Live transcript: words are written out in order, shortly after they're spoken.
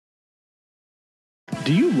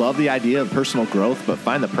Do you love the idea of personal growth but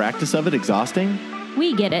find the practice of it exhausting?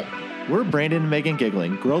 We get it. We're Brandon and Megan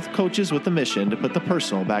Giggling, growth coaches with the mission to put the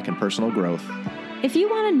personal back in personal growth. If you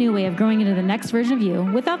want a new way of growing into the next version of you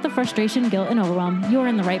without the frustration, guilt, and overwhelm, you're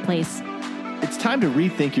in the right place. It's time to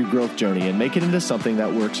rethink your growth journey and make it into something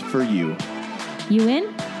that works for you. You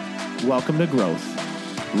in? Welcome to Growth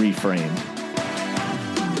Reframed.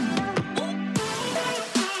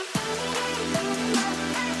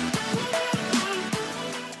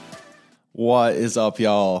 What is up,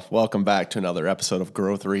 y'all? Welcome back to another episode of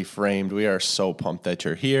Growth Reframed. We are so pumped that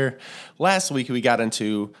you're here. Last week, we got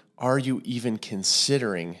into, are you even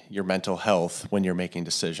considering your mental health when you're making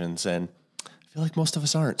decisions? And I feel like most of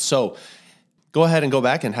us aren't. So go ahead and go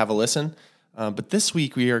back and have a listen. But this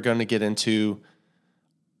week, we are going to get into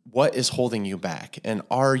what is holding you back, and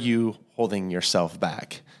are you holding yourself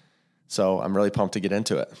back? So I'm really pumped to get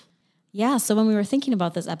into it. Yeah, so when we were thinking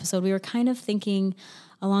about this episode, we were kind of thinking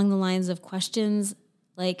along the lines of questions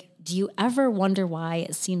like, do you ever wonder why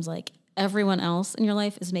it seems like everyone else in your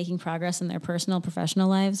life is making progress in their personal, professional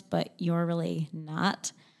lives, but you're really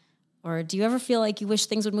not? Or do you ever feel like you wish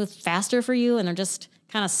things would move faster for you and they're just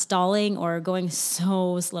kind of stalling or going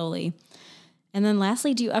so slowly? And then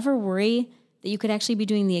lastly, do you ever worry that you could actually be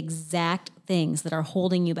doing the exact things that are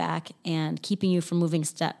holding you back and keeping you from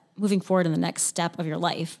moving forward in the next step of your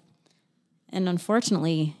life? And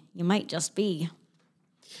unfortunately, you might just be.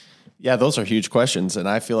 Yeah, those are huge questions. And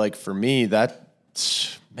I feel like for me,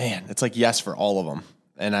 it's like yes for all of them.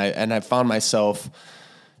 And I found myself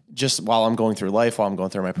just while I'm going through life, while I'm going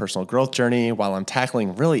through my personal growth journey, while I'm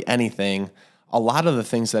tackling really anything, a lot of the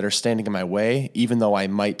things that are standing in my way, even though I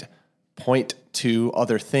might point to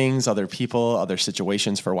other things, other people, other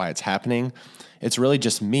situations for why it's happening, it's really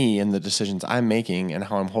just me and the decisions I'm making and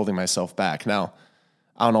how I'm holding myself back. Now,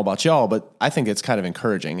 I don't know about y'all, but I think it's kind of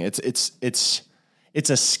encouraging. It's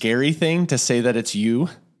a scary thing to say that it's you,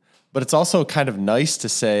 but it's also kind of nice to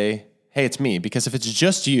say, hey, it's me. Because if it's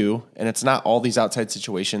just you and it's not all these outside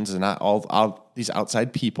situations and not all these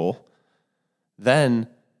outside people, then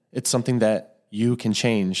it's something that you can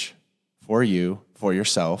change for you, for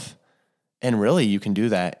yourself. And really, you can do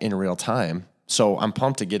that in real time. So I'm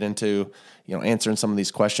pumped to get into, answering some of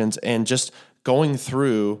these questions and just going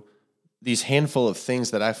through these handful of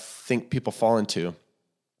things that I think people fall into.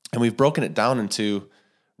 And we've broken it down into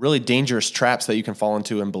really dangerous traps that you can fall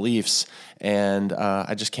into and beliefs. And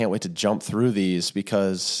I just can't wait to jump through these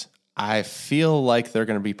because I feel like they're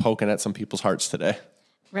going to be poking at some people's hearts today.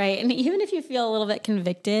 Right. And even if you feel a little bit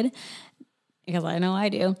convicted, because I know I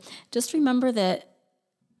do, just remember that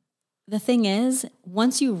the thing is,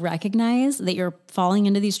 once you recognize that you're falling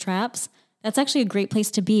into these traps, that's actually a great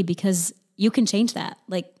place to be because you can change that.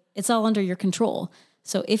 Like, it's all under your control.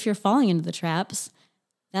 So if you're falling into the traps,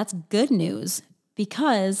 that's good news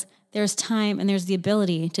because there's time and there's the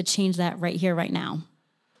ability to change that right here, right now.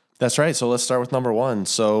 That's right. So let's start with number one.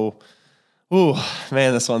 So,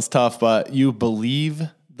 this one's tough, but you believe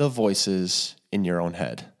the voices in your own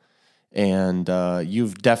head. And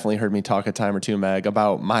you've definitely heard me talk a time or two, Meg,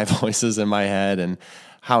 about my voices in my head and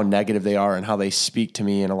how negative they are and how they speak to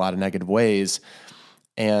me in a lot of negative ways.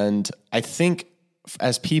 And I think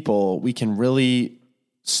as people, we can really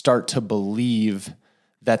start to believe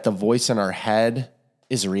that the voice in our head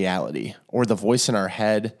is reality, or the voice in our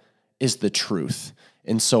head is the truth.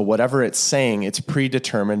 And so whatever it's saying, it's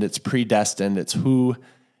predetermined, it's predestined, it's who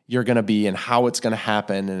you're going to be and how it's going to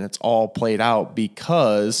happen. And it's all played out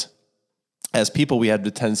because as people, we have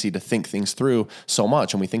the tendency to think things through so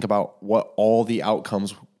much. And we think about what all the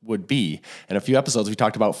outcomes would be. In a few episodes, we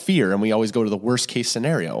talked about fear, and we always go to the worst case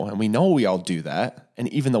scenario. And we know we all do that.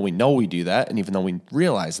 And even though we know we do that, and even though we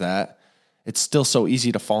realize that, it's still so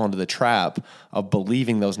easy to fall into the trap of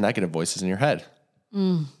believing those negative voices in your head.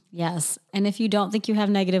 Yes. And if you don't think you have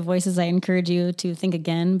negative voices, I encourage you to think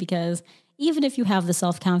again, because even if you have the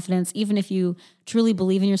self-confidence, even if you truly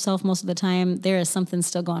believe in yourself most of the time, there is something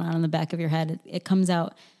still going on in the back of your head. It comes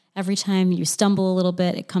out every time you stumble a little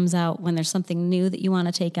bit. It comes out when there's something new that you want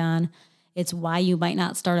to take on. It's why you might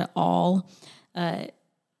not start at all.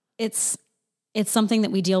 It's something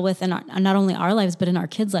that we deal with in not only our lives, but in our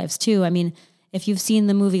kids' lives too. I mean, if you've seen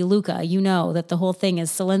the movie Luca, you know that the whole thing is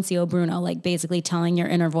Silencio Bruno, like basically telling your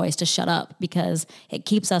inner voice to shut up because it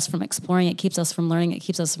keeps us from exploring, it keeps us from learning, it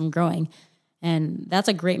keeps us from growing. And that's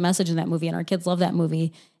a great message in that movie, and our kids love that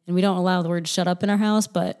movie. And we don't allow the word shut up in our house,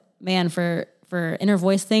 but man, for inner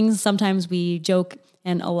voice things, sometimes we joke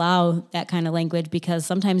and allow that kind of language because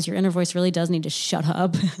sometimes your inner voice really does need to shut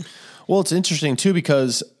up. Well, it's interesting too,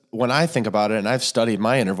 because when I think about it, and I've studied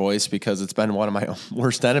my inner voice because it's been one of my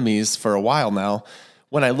worst enemies for a while now,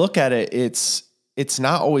 when I look at it, it's it's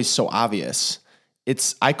not always so obvious.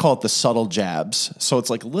 I call it the subtle jabs. So it's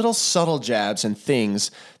like little subtle jabs and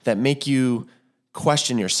things that make you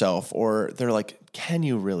question yourself, or they're like, can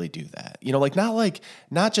you really do that? You know,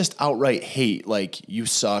 not just outright hate, like you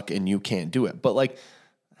suck and you can't do it, but like,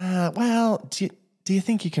 well, do you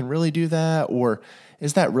think you can really do that? Or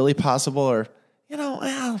is that really possible? Or,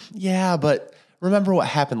 well, yeah, but remember what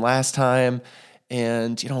happened last time?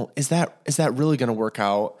 And, is that really going to work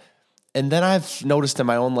out? And then I've noticed in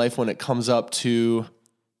my own life when it comes up to,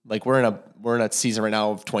 like, we're in a season right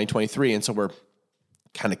now of 2023. And so we're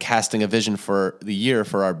kind of casting a vision for the year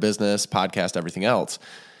for our business, podcast, everything else.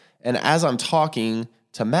 And as I'm talking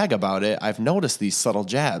to Meg about it, I've noticed these subtle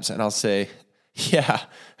jabs, and I'll say, yeah,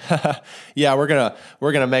 yeah, we're going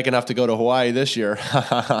to make enough to go to Hawaii this year.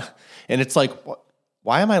 And it's like,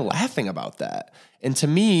 why am I laughing about that? And to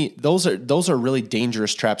me, those are really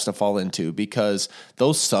dangerous traps to fall into, because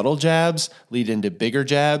those subtle jabs lead into bigger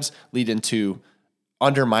jabs, lead into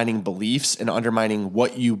undermining beliefs and undermining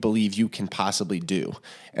what you believe you can possibly do.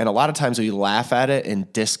 And a lot of times we laugh at it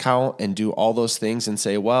and discount and do all those things and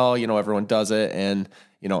say, well, everyone does it and,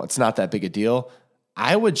 it's not that big a deal.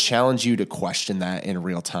 I would challenge you to question that in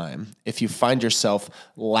real time. If you find yourself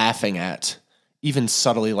even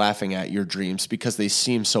subtly laughing at your dreams because they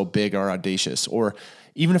seem so big or audacious, or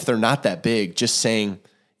even if they're not that big, just saying,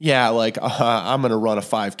 yeah, like, I'm going to run a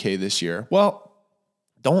 5K this year. Well,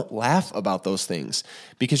 don't laugh about those things,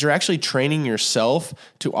 because you're actually training yourself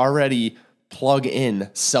to already plug in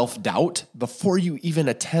self-doubt before you even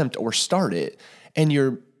attempt or start it. And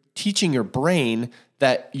you're teaching your brain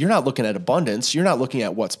that you're not looking at abundance. You're not looking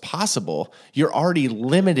at what's possible. You're already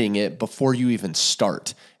limiting it before you even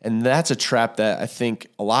start. And that's a trap that I think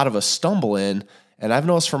a lot of us stumble in. And I've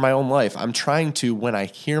noticed for my own life, I'm trying to, when I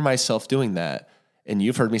hear myself doing that, and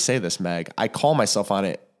you've heard me say this, Meg, I call myself on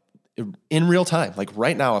it in real time. Like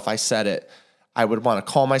right now, if I said it, I would want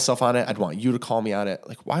to call myself on it. I'd want you to call me on it.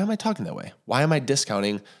 Like, why am I talking that way? Why am I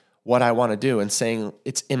discounting what I want to do and saying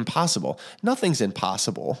it's impossible? Nothing's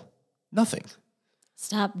impossible. Nothing.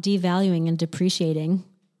 Stop devaluing and depreciating.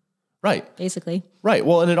 Right. Basically. Right.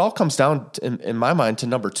 Well, and it all comes down, in my mind, to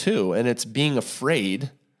number 2, and it's being afraid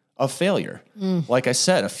of failure. Like I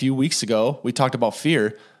said, a few weeks ago, we talked about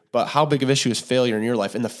fear, but how big of an issue is failure in your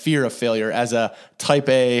life and the fear of failure as a type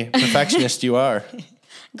A perfectionist you are?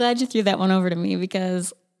 Glad you threw that one over to me,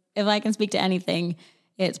 because if I can speak to anything,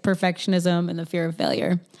 it's perfectionism and the fear of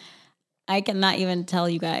failure. I cannot even tell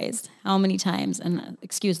you guys how many times, and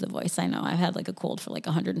excuse the voice, I know I've had like a cold for like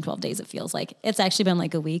 112 days. It feels like it's actually been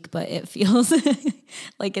like a week, but it feels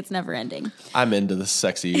like it's never ending. I'm into the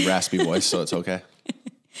sexy, raspy voice, so it's okay.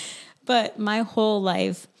 But my whole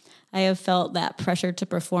life, I have felt that pressure to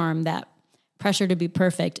perform, that pressure to be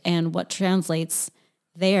perfect. And what translates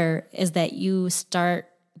there is that you start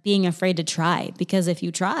being afraid to try, because if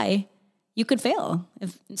you try, you could fail.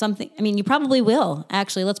 You probably will.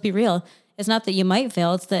 Actually, let's be real. It's not that you might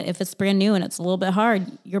fail. It's that if it's brand new and it's a little bit hard,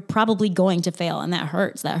 you're probably going to fail. And that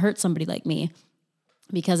hurts. That hurts somebody like me,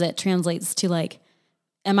 because it translates to like,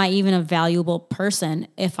 am I even a valuable person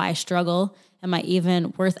if I struggle? Am I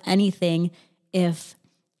even worth anything if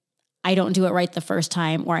I don't do it right the first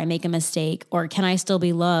time, or I make a mistake? Or can I still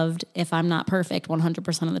be loved if I'm not perfect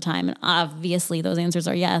 100% of the time? And obviously those answers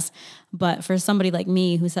are yes. But for somebody like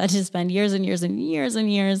me who's had to spend years and years and years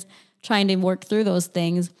and years trying to work through those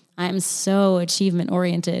things, I'm so achievement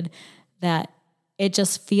oriented that it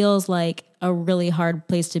just feels like a really hard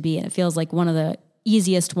place to be. And it feels like one of the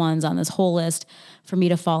easiest ones on this whole list for me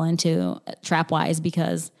to fall into trap wise,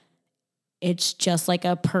 because it's just like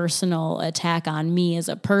a personal attack on me as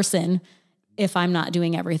a person if I'm not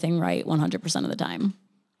doing everything right 100% of the time.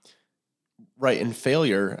 Right. And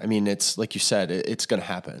failure, it's like you said, it's going to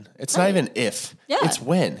happen. It's not even if, it's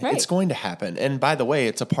when. Right. It's going to happen. And by the way,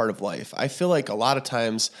 it's a part of life. I feel like a lot of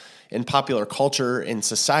times in popular culture, in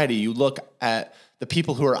society, you look at the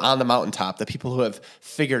people who are on the mountaintop, the people who have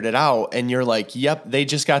figured it out, and you're like, yep, they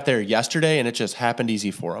just got there yesterday and it just happened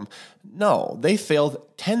easy for them. No, they failed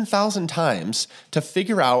 10,000 times to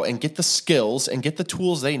figure out and get the skills and get the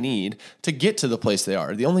tools they need to get to the place they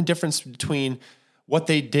are. The only difference between what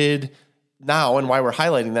they did now and why we're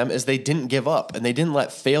highlighting them is they didn't give up, and they didn't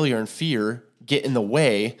let failure and fear get in the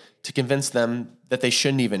way to convince them that they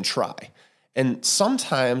shouldn't even try. And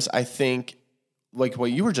sometimes I think, like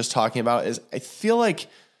what you were just talking about, is I feel like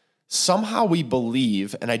somehow we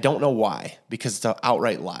believe, and I don't know why, because it's an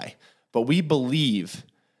outright lie, but we believe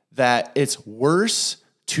that it's worse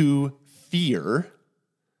to fear,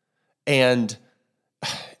 and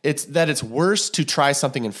it's worse to try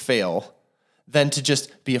something and fail than to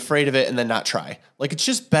just be afraid of it and then not try. Like, it's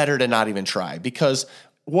just better to not even try, because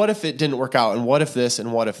what if it didn't work out, and what if this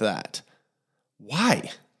and what if that? Why?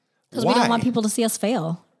 Because we don't want people to see us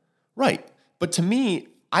fail. Right. But to me,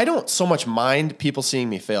 I don't so much mind people seeing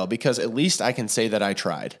me fail, because at least I can say that I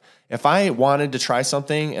tried. If I wanted to try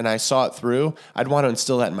something and I saw it through, I'd want to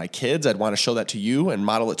instill that in my kids. I'd want to show that to you and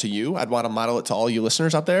model it to you. I'd want to model it to all you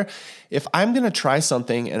listeners out there. If I'm going to try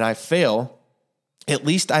something and I fail, at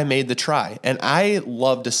least I made the try. And I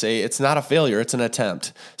love to say it's not a failure, it's an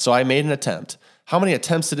attempt. So I made an attempt. How many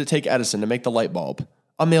attempts did it take Edison to make the light bulb?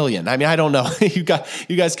 1 million. I mean, I don't know. You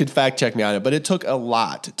guys could fact check me on it, but it took a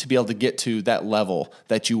lot to be able to get to that level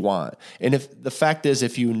that you want. And if the fact is,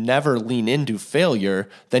 if you never lean into failure,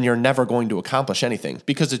 then you're never going to accomplish anything,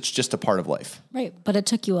 because it's just a part of life. Right. But it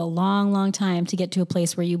took you a long, long time to get to a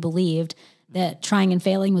place where you believed that trying and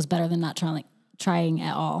failing was better than not trying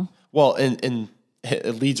at all. Well, and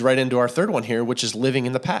it leads right into our third one here, which is living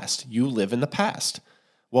in the past. You live in the past.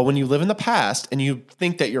 Well, when you live in the past and you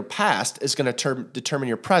think that your past is going to determine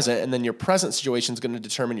your present, and then your present situation is going to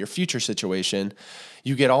determine your future situation,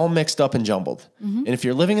 you get all mixed up and jumbled. Mm-hmm. And if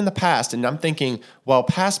you're living in the past and I'm thinking, well,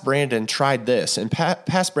 past Brandon tried this, and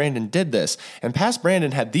past Brandon did this, and past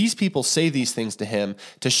Brandon had these people say these things to him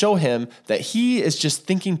to show him that he is just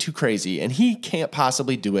thinking too crazy and he can't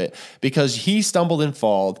possibly do it because he stumbled and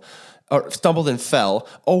fell.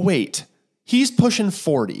 Oh, wait, he's pushing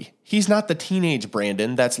 40. He's not the teenage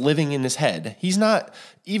Brandon that's living in his head. He's not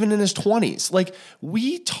even in his 20s. Like,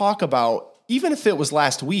 we talk about, even if it was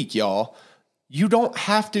last week, y'all, you don't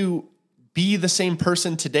have to be the same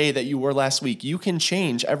person today that you were last week. You can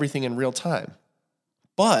change everything in real time.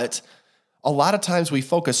 But a lot of times we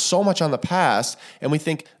focus so much on the past, and we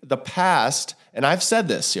think the past, and I've said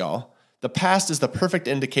this, y'all, the past is the perfect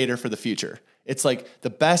indicator for the future. It's like the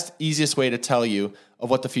best, easiest way to tell you of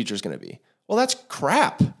what the future is going to be. Well, that's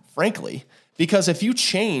crap, frankly, because if you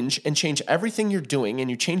change everything you're doing,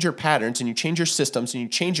 and you change your patterns, and you change your systems, and you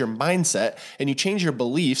change your mindset, and you change your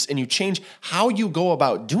beliefs, and you change how you go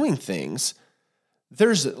about doing things,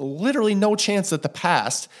 there's literally no chance that the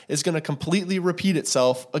past is going to completely repeat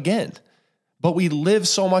itself again. But we live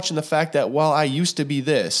so much in the fact that, well, I used to be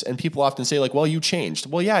this, and people often say, like, well, you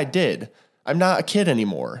changed. Well, yeah, I did. I'm not a kid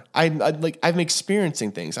anymore. I'm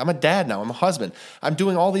experiencing things. I'm a dad now. I'm a husband. I'm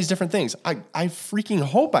doing all these different things. I freaking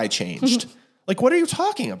hope I changed. Like, what are you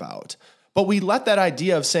talking about? But we let that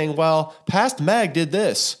idea of saying, well, past Meg did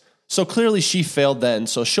this, so clearly she failed then,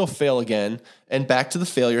 so she'll fail again, and back to the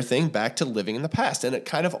failure thing, back to living in the past. And it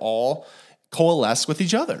kind of all coalesce with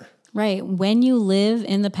each other. Right. When you live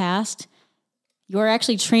in the past, you're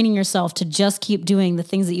actually training yourself to just keep doing the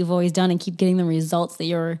things that you've always done and keep getting the results that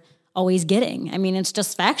you're always getting. I mean, it's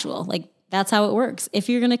just factual. Like, that's how it works. If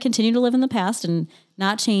you're going to continue to live in the past and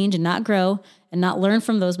not change and not grow and not learn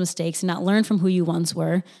from those mistakes and not learn from who you once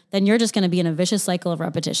were, then you're just going to be in a vicious cycle of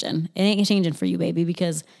repetition. It ain't changing for you, baby,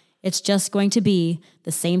 because it's just going to be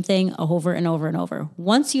the same thing over and over and over.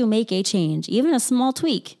 Once you make a change, even a small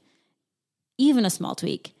tweak,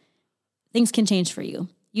 things can change for you.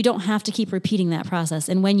 You don't have to keep repeating that process.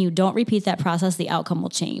 And when you don't repeat that process, the outcome will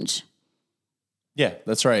change. Yeah,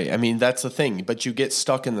 that's right. I mean, that's the thing. But you get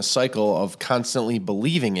stuck in the cycle of constantly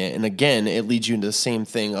believing it. And again, it leads you into the same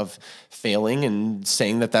thing of failing and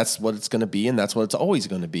saying that that's what it's going to be and that's what it's always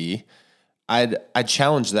going to be. I'd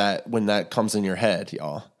challenge that when that comes in your head,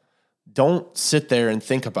 y'all. Don't sit there and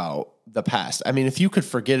think about the past. I mean, if you could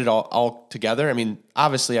forget it all together, I mean,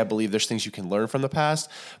 obviously I believe there's things you can learn from the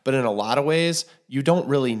past, but in a lot of ways, you don't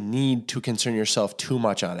really need to concern yourself too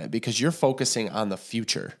much on it because you're focusing on the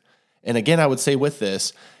future. And again, I would say with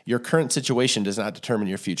this, your current situation does not determine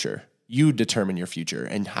your future. You determine your future,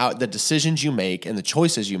 and how the decisions you make and the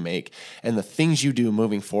choices you make and the things you do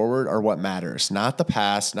moving forward are what matters, not the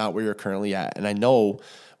past, not where you're currently at. And I know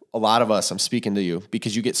a lot of us, I'm speaking to you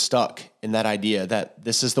because you get stuck in that idea that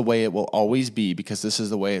this is the way it will always be because this is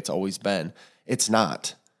the way it's always been. It's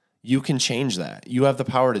not. You can change that. You have the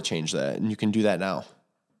power to change that, and you can do that now.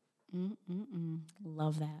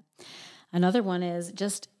 Love that. Another one is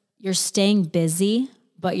just you're staying busy,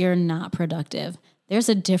 but you're not productive. There's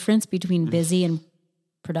a difference between busy and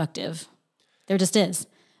productive. There just is.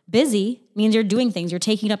 Busy means you're doing things. You're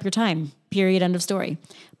taking up your time, period, end of story.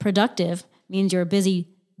 Productive means you're busy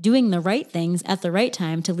doing the right things at the right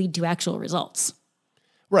time to lead to actual results.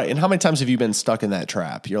 Right. And how many times have you been stuck in that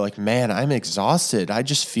trap? You're like, man, I'm exhausted. I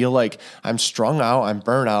just feel like I'm strung out. I'm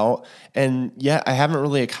burnt out. And yet I haven't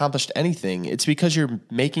really accomplished anything. It's because you're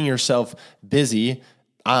making yourself busy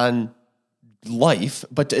on life,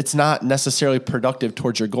 but it's not necessarily productive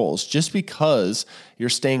towards your goals. Just because you're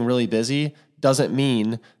staying really busy doesn't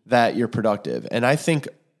mean that you're productive. And I think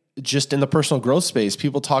just in the personal growth space,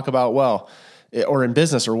 people talk about, well, or in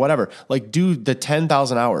business or whatever, like do the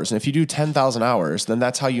 10,000 hours. And if you do 10,000 hours, then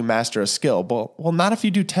that's how you master a skill. But well, not if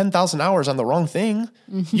you do 10,000 hours on the wrong thing.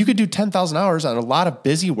 You could do 10,000 hours on a lot of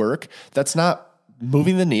busy work that's not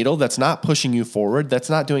moving the needle, that's not pushing you forward, that's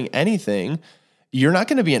not doing anything. You're not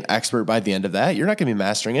going to be an expert by the end of that. You're not going to be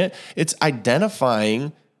mastering it. It's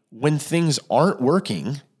identifying when things aren't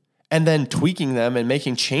working and then tweaking them and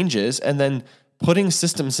making changes and then putting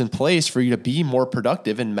systems in place for you to be more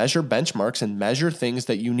productive and measure benchmarks and measure things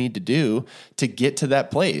that you need to do to get to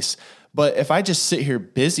that place. But if I just sit here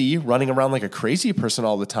busy running around like a crazy person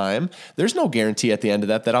all the time, there's no guarantee at the end of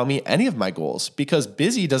that I'll meet any of my goals, because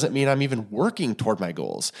busy doesn't mean I'm even working toward my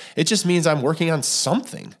goals. It just means I'm working on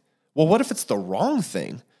something. Well, what if it's the wrong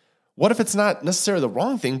thing? What if it's not necessarily the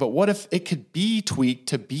wrong thing, but what if it could be tweaked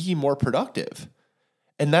to be more productive?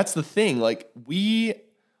 And that's the thing. Like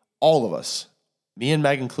all of us, me and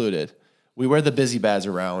Meg included, we wear the busy badge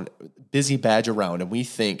around, and we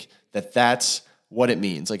think that that's what it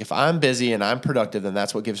means. Like if I'm busy and I'm productive, then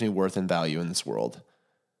that's what gives me worth and value in this world.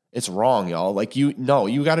 It's wrong, y'all. Like you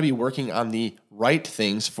got to be working on the right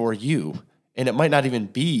things for you. And it might not even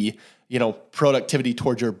be, productivity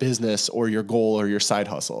towards your business or your goal or your side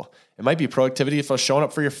hustle. It might be productivity for showing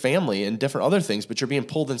up for your family and different other things, but you're being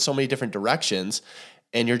pulled in so many different directions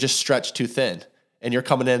and you're just stretched too thin and you're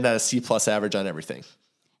coming in at a C+ average on everything.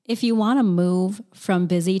 If you want to move from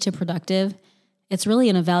busy to productive, it's really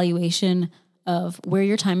an evaluation of where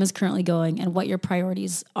your time is currently going and what your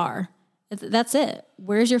priorities are. That's it.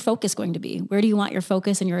 Where's your focus going to be? Where do you want your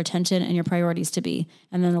focus and your attention and your priorities to be?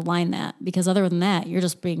 And then align that, because other than that, you're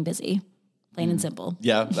just being busy, plain and simple.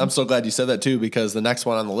 Yeah, I'm so glad you said that too, because the next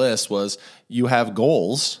one on the list was you have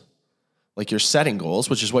goals, like you're setting goals,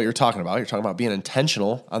 which is what you're talking about. You're talking about being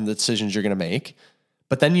intentional on the decisions you're going to make,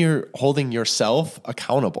 but then you're holding yourself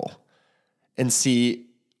accountable. And see,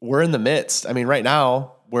 we're in the midst. I mean, right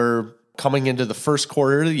now we're coming into the first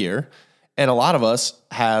quarter of the year, and a lot of us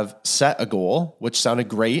have set a goal, which sounded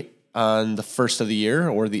great on the first of the year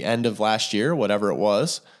or the end of last year, whatever it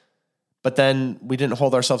was. But then we didn't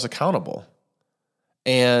hold ourselves accountable.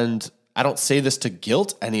 And I don't say this to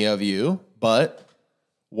guilt any of you, but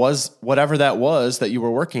was whatever that was that you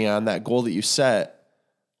were working on, that goal that you set,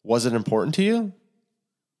 was it important to you?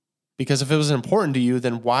 Because if it was important to you,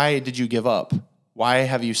 then why did you give up? Why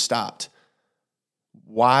have you stopped?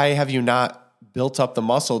 Why have you not built up the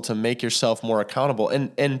muscle to make yourself more accountable?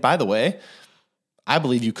 And by the way, I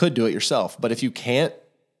believe you could do it yourself, but if you can't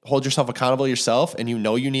hold yourself accountable yourself and you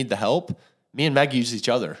need the help, me and Meg use each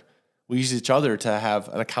other. We use each other to have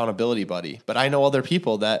an accountability buddy. But I know other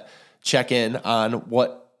people that check in on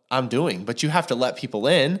what I'm doing, but you have to let people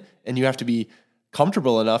in and you have to be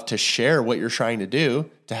comfortable enough to share what you're trying to do,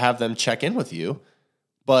 to have them check in with you.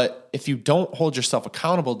 But if you don't hold yourself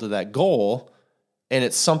accountable to that goal, and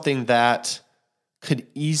it's something that could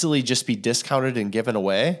easily just be discounted and given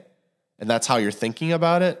away, and that's how you're thinking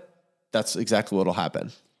about it, that's exactly what will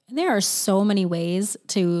happen. And there are so many ways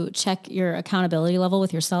to check your accountability level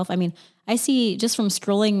with yourself. I mean, I see just from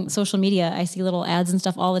scrolling social media, I see little ads and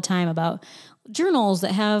stuff all the time about journals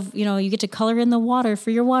that have, you get to color in the water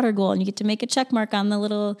for your water goal, and you get to make a check mark on the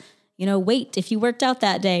little, weight if you worked out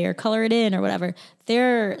that day, or color it in or whatever.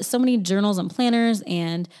 There are so many journals and planners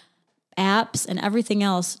and apps and everything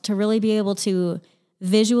else to really be able to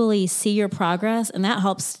visually see your progress. And that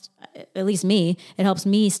helps, at least me, it helps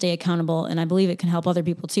me stay accountable. And I believe it can help other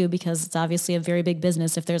people too, because it's obviously a very big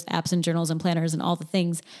business if there's apps and journals and planners and all the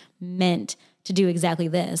things meant to do exactly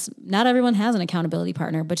this. Not everyone has an accountability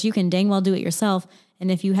partner, but you can dang well do it yourself. And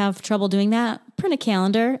if you have trouble doing that, print a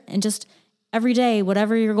calendar and just every day,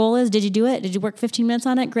 whatever your goal is, did you do it? Did you work 15 minutes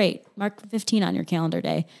on it? Great. Mark 15 on your calendar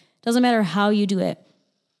day. Doesn't matter how you do it.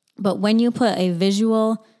 But when you put a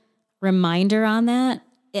visual reminder on that,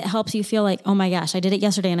 it helps you feel like, oh my gosh, I did it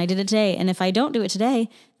yesterday and I did it today. And if I don't do it today,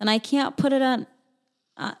 then I can't put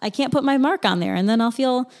my mark on there, and then I'll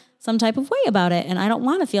feel some type of way about it. And I don't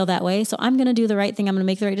want to feel that way. So I'm going to do the right thing. I'm going to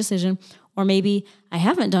make the right decision. Or maybe I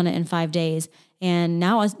haven't done it in 5 days, and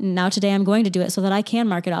now today I'm going to do it so that I can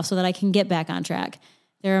mark it off, so that I can get back on track.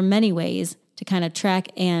 There are many ways to kind of track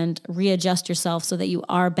and readjust yourself so that you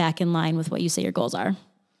are back in line with what you say your goals are.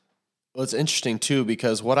 Well, it's interesting too,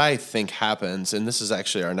 because what I think happens, and this is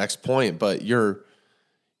actually our next point, but you're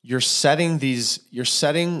setting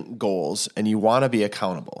goals and you want to be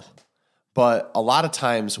accountable. But a lot of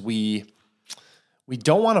times we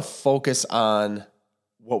don't want to focus on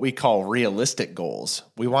what we call realistic goals.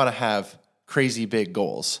 We want to have crazy big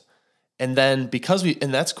goals. And then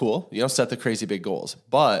and that's cool, you know, set the crazy big goals.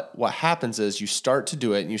 But what happens is you start to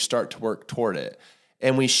do it and you start to work toward it.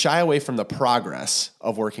 And we shy away from the progress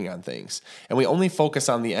of working on things. And we only focus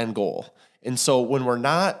on the end goal. And so when we're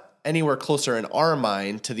not anywhere closer in our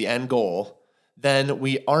mind to the end goal, then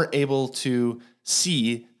we aren't able to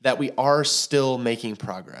see that we are still making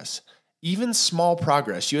progress. Even small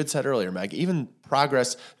progress, you had said earlier, Meg, even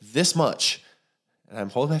progress this much, and I'm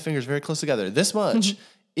holding my fingers very close together, this much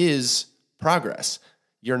is progress.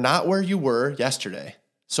 You're not where you were yesterday.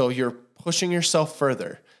 So you're pushing yourself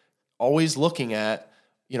further, always looking at,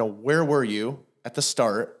 you know, where were you at the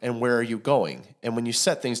start and where are you going? And when you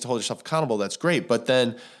set things to hold yourself accountable, that's great. But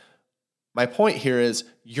then my point here is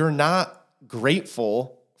you're not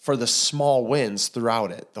grateful for the small wins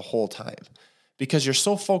throughout it the whole time because you're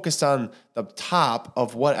so focused on the top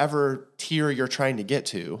of whatever tier you're trying to get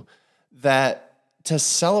to that to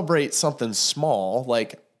celebrate something small,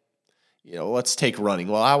 like, you know, let's take running.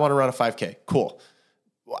 Well, I want to run a 5K. Cool.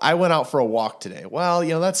 I went out for a walk today. Well,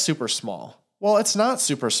 you know, that's super small. Well, it's not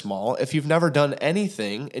super small if you've never done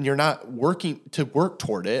anything and you're not working to work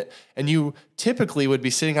toward it, and you typically would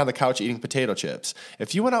be sitting on the couch eating potato chips.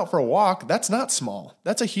 If you went out for a walk, that's not small.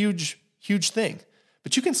 That's a huge, huge thing.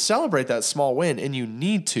 But you can celebrate that small win, and you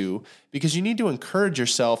need to, because you need to encourage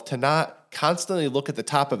yourself to not constantly look at the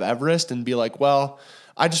top of Everest and be like, well,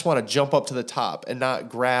 I just want to jump up to the top and not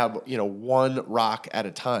grab, you know, one rock at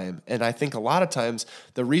a time. And I think a lot of times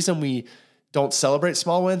the reason we don't celebrate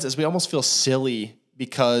small wins is we almost feel silly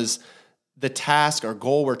because the task or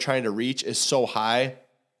goal we're trying to reach is so high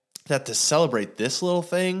that to celebrate this little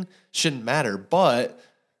thing shouldn't matter, but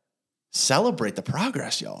celebrate the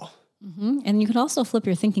progress, y'all. Mm-hmm. And you could also flip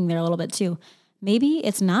your thinking there a little bit too. Maybe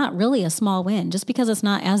it's not really a small win just because it's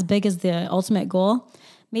not as big as the ultimate goal.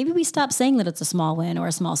 Maybe we stop saying that it's a small win or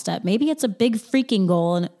a small step. Maybe it's a big freaking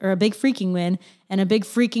goal or a big freaking win and a big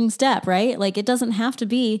freaking step, right? Like it doesn't have to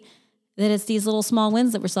be that it's these little small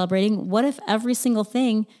wins that we're celebrating. What if every single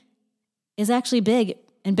thing is actually big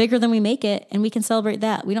and bigger than we make it, and we can celebrate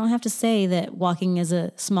that? We don't have to say that walking is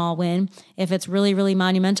a small win if it's really, really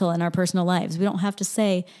monumental in our personal lives. We don't have to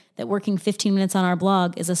say that working 15 minutes on our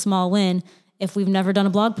blog is a small win if we've never done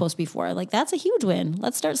a blog post before. Like that's a huge win.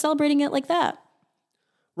 Let's start celebrating it like that.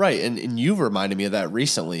 Right. And you've reminded me of that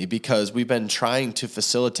recently because we've been trying to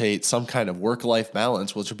facilitate some kind of work-life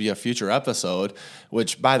balance, which will be a future episode,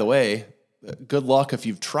 which, by the way, good luck if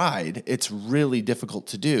you've tried. It's really difficult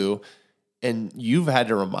to do. And you've had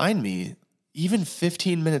to remind me, even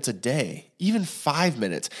 15 minutes a day, even 5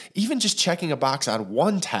 minutes, even just checking a box on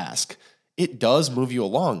one task, it does move you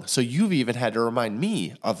along. So you've even had to remind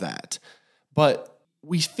me of that. But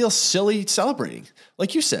we feel silly celebrating.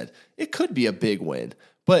 Like you said, it could be a big win.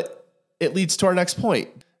 But it leads to our next point.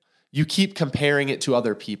 You keep comparing it to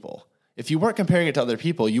other people. If you weren't comparing it to other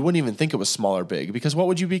people, you wouldn't even think it was small or big, because what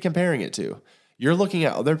would you be comparing it to? You're looking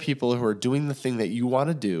at other people who are doing the thing that you want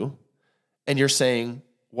to do, and you're saying,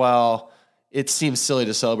 well, it seems silly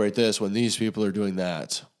to celebrate this when these people are doing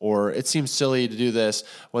that, or it seems silly to do this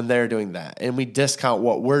when they're doing that. And we discount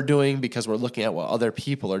what we're doing because we're looking at what other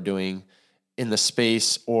people are doing in the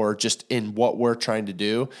space or just in what we're trying to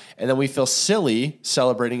do. And then we feel silly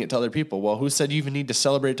celebrating it to other people. Well, who said you even need to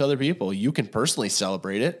celebrate it to other people? You can personally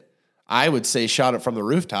celebrate it. I would say shout it from the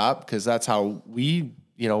rooftop because that's how we,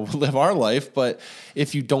 live our life. But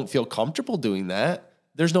if you don't feel comfortable doing that,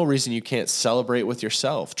 there's no reason you can't celebrate with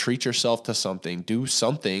yourself. Treat yourself to something. Do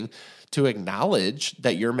something to acknowledge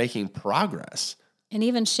that you're making progress. And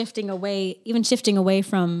even shifting away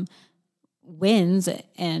from wins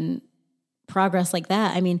and progress like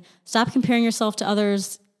that. I mean, stop comparing yourself to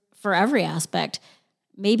others for every aspect.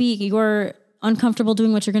 Maybe you're uncomfortable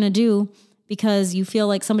doing what you're going to do because you feel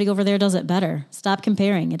like somebody over there does it better. Stop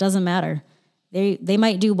comparing. It doesn't matter. They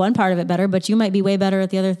might do one part of it better, but you might be way better at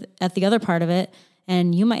the other part of it.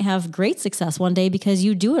 And you might have great success one day because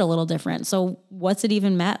you do it a little different. So what's it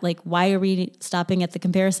even matter? Like, why are we stopping at the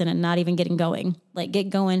comparison and not even getting going? Like, get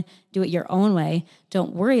going, do it your own way.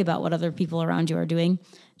 Don't worry about what other people around you are doing.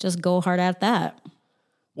 Just go hard at that.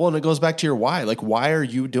 Well, and it goes back to your why. Like, why are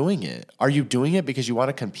you doing it? Are you doing it because you want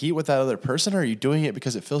to compete with that other person? Or are you doing it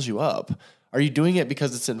because it fills you up? Are you doing it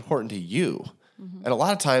because it's important to you? Mm-hmm. And a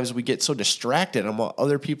lot of times we get so distracted on what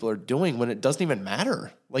other people are doing when it doesn't even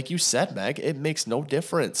matter. Like you said, Meg, it makes no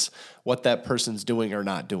difference what that person's doing or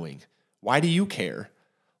not doing. Why do you care?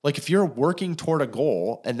 Like, if you're working toward a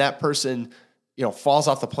goal and that person, falls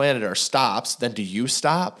off the planet or stops, then do you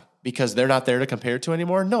stop because they're not there to compare to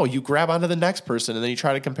anymore? No, you grab onto the next person and then you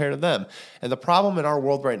try to compare to them. And the problem in our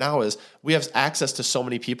world right now is we have access to so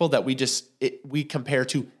many people that we compare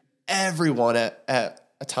to everyone at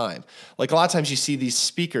a time. Like a lot of times you see these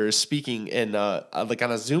speakers speaking in like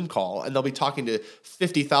on a Zoom call, and they'll be talking to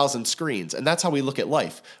 50,000 screens. And that's how we look at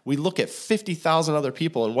life. We look at 50,000 other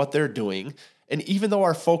people and what they're doing. And even though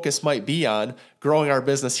our focus might be on growing our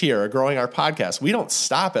business here or growing our podcast, we don't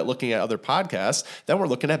stop at looking at other podcasts. Then we're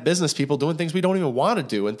looking at business people doing things we don't even want to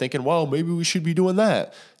do and thinking, well, maybe we should be doing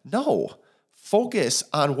that. No, focus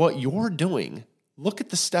on what you're doing. Look at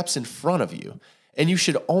the steps in front of you. And you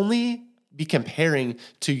should only be comparing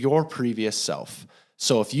to your previous self.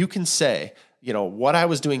 So if you can say, what I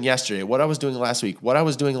was doing yesterday, what I was doing last week, what I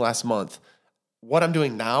was doing last month, what I'm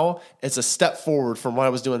doing now is a step forward from what I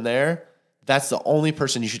was doing there. That's the only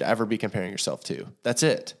person you should ever be comparing yourself to. That's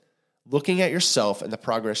it. Looking at yourself and the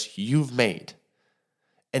progress you've made.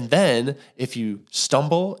 And then if you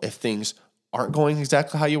stumble, if things aren't going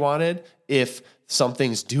exactly how you wanted, if some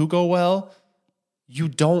things do go well, you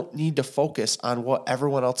don't need to focus on what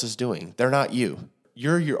everyone else is doing. They're not you.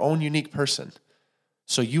 You're your own unique person.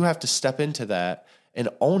 So you have to step into that and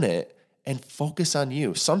own it and focus on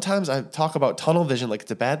you. Sometimes I talk about tunnel vision like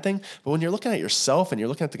it's a bad thing, but when you're looking at yourself and you're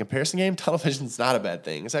looking at the comparison game, tunnel vision is not a bad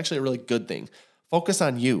thing. It's actually a really good thing. Focus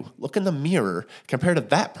on you. Look in the mirror, compare to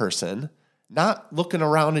that person, not looking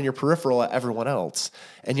around in your peripheral at everyone else,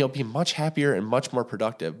 and you'll be much happier and much more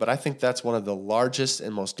productive. But I think that's one of the largest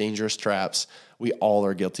and most dangerous traps we all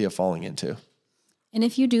are guilty of falling into. And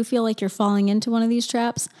if you do feel like you're falling into one of these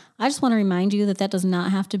traps, I just want to remind you that that does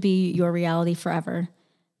not have to be your reality forever.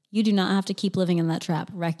 You do not have to keep living in that trap.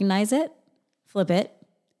 Recognize it, flip it,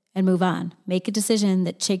 and move on. Make a decision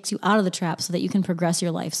that takes you out of the trap so that you can progress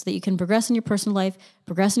your life, so that you can progress in your personal life,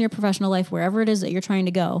 progress in your professional life, wherever it is that you're trying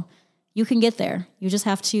to go. You can get there. You just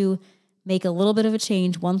have to make a little bit of a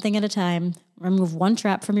change, one thing at a time, remove one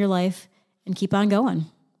trap from your life, and keep on going.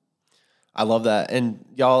 I love that. And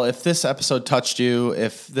y'all, if this episode touched you,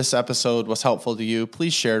 if this episode was helpful to you,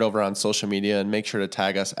 please share it over on social media and make sure to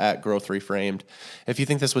tag us at Growth Reframed. If you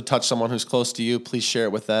think this would touch someone who's close to you, please share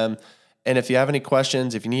it with them. And if you have any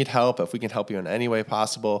questions, if you need help, if we can help you in any way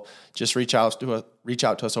possible, just reach out to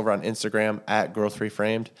us over on Instagram at Growth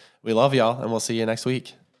Reframed. We love y'all, and we'll see you next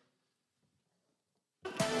week.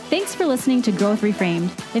 Thanks for listening to Growth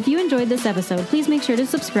Reframed. If you enjoyed this episode, please make sure to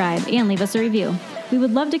subscribe and leave us a review. We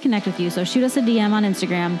would love to connect with you, so shoot us a DM on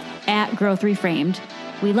Instagram at Growth Reframed.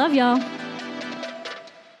 We love y'all.